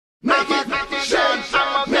Make it shake,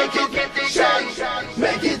 make it shake,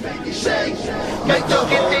 make it shake, make the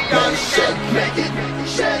whole place shake, make it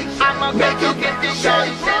shake, make it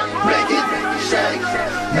shake, make it shake,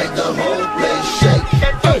 make the whole place shake.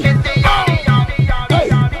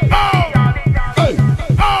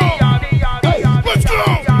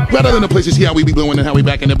 Rather than the places here, how we be blowing and how we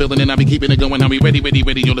back in the building and I be keeping it going. How we ready.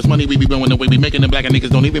 Yo, this money we be blowing the way we making the black and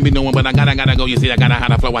niggas don't even be knowing. But I gotta go. You see, I gotta how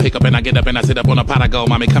to flow. I hiccup and I get up and I sit up on a pot. I go,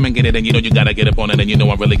 mommy, come and get it. And you know you gotta get up on it. And you know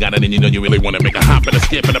I really got it. And you know you really wanna make a hop and a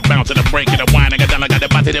skip and a bounce and a break and a whine and a down. I got the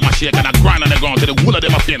body in my shake and I grind on the ground to the wool of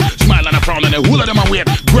them I fin. Smile and I frown and the wool of them I wear.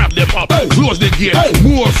 Grab them up, close the gate,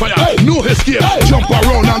 more fire, no escape. Jump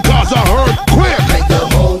around and cause a earthquake. Make the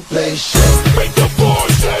whole place shake. Make the floor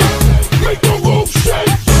shake. Make the roof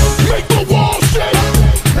shake. Make the wall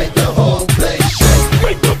shake. Make the whole place shake.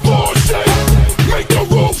 Make the floor shake. Make the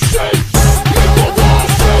roof shake. Make the wall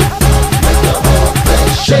shake. Make the whole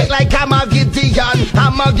place Shake like I'm a Gideon,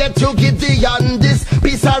 I'ma get to Gideon. This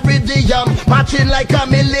piece of rhythm, matching like a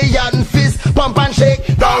million. Fist pump and shake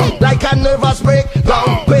down like a nervous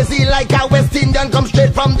breakdown. Crazy like a West Indian, come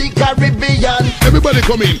straight from the Caribbean. Everybody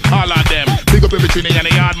come in, all of them. Pick up everything and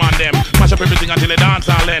the yard man them. Mash up everything until they dance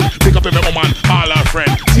all end. Pick up every woman, all our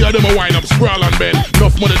friend. See how them a wind up, sprawl and bend.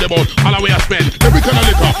 Enough money they bout, all the way I spend. Every kind of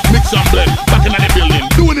liquor, mix and blend. Back in the building,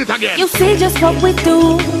 doing it again. You see just what we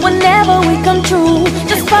do whenever we come true.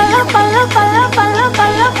 Just follow, follow, follow, follow,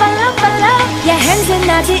 follow, follow, follow. Your hands in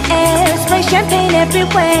the air, spray champagne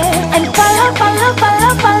everywhere. And follow, follow,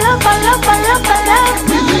 follow, follow, follow, follow, follow.